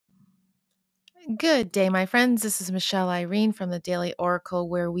Good day, my friends. This is Michelle Irene from the Daily Oracle,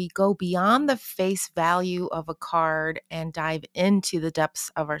 where we go beyond the face value of a card and dive into the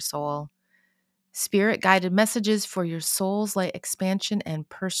depths of our soul. Spirit guided messages for your soul's light expansion and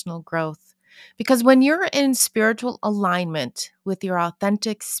personal growth. Because when you're in spiritual alignment with your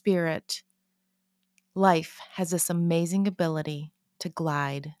authentic spirit, life has this amazing ability to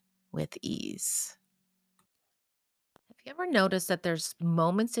glide with ease. Have you ever noticed that there's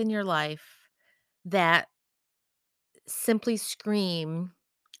moments in your life that simply scream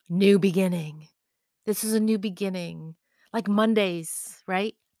new beginning? This is a new beginning. Like Mondays,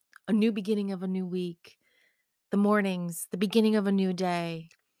 right? A new beginning of a new week. The mornings, the beginning of a new day.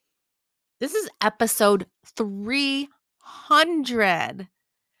 This is episode 300.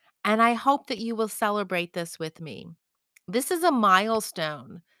 And I hope that you will celebrate this with me. This is a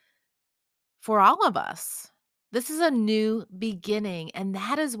milestone for all of us. This is a new beginning. And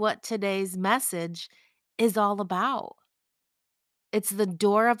that is what today's message is all about. It's the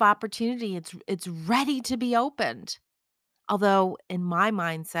door of opportunity. It's ready to be opened. Although in my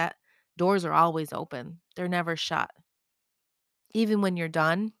mindset, doors are always open. They're never shut. Even when you're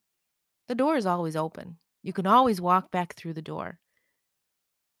done, the door is always open. You can always walk back through the door.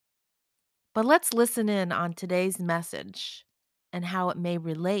 But let's listen in on today's message and how it may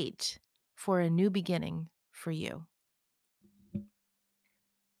relate for a new beginning for you.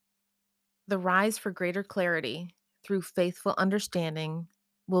 The rise for greater clarity through faithful understanding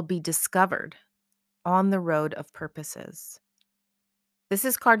will be discovered on the road of purposes. This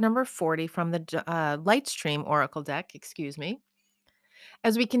is card number 40 from the Lightstream Oracle deck, excuse me.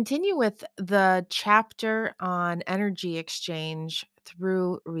 As we continue with the chapter on energy exchange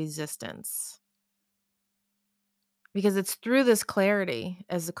through resistance, because it's through this clarity,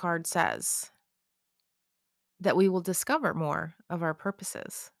 as the card says, that we will discover more of our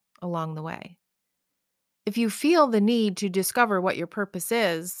purposes along the way. If you feel the need to discover what your purpose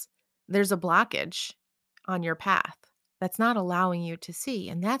is, there's a blockage on your path that's not allowing you to see,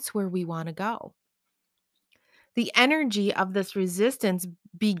 and that's where we want to go. The energy of this resistance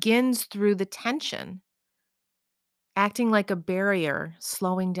begins through the tension, acting like a barrier,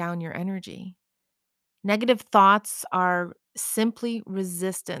 slowing down your energy. Negative thoughts are simply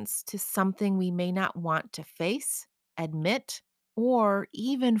resistance to something we may not want to face, admit, or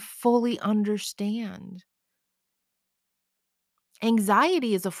even fully understand.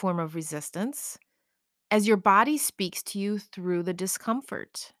 Anxiety is a form of resistance as your body speaks to you through the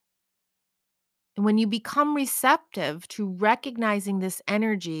discomfort. And when you become receptive to recognizing this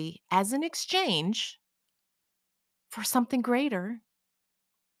energy as an exchange for something greater,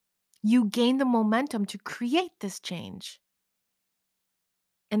 you gain the momentum to create this change.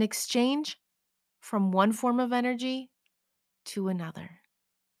 An exchange from one form of energy to another.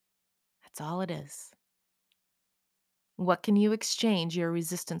 That's all it is. What can you exchange your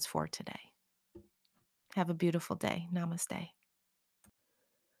resistance for today? Have a beautiful day. Namaste.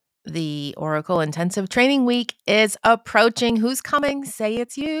 The Oracle Intensive Training Week is approaching. Who's coming? Say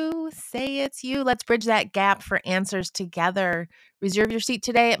it's you. Say it's you. Let's bridge that gap for answers together. Reserve your seat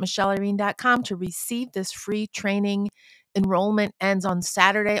today at michelleirene.com to receive this free training. Enrollment ends on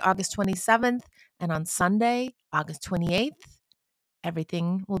Saturday, August 27th, and on Sunday, August 28th.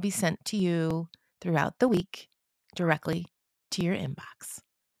 Everything will be sent to you throughout the week directly to your inbox.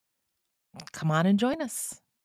 Come on and join us.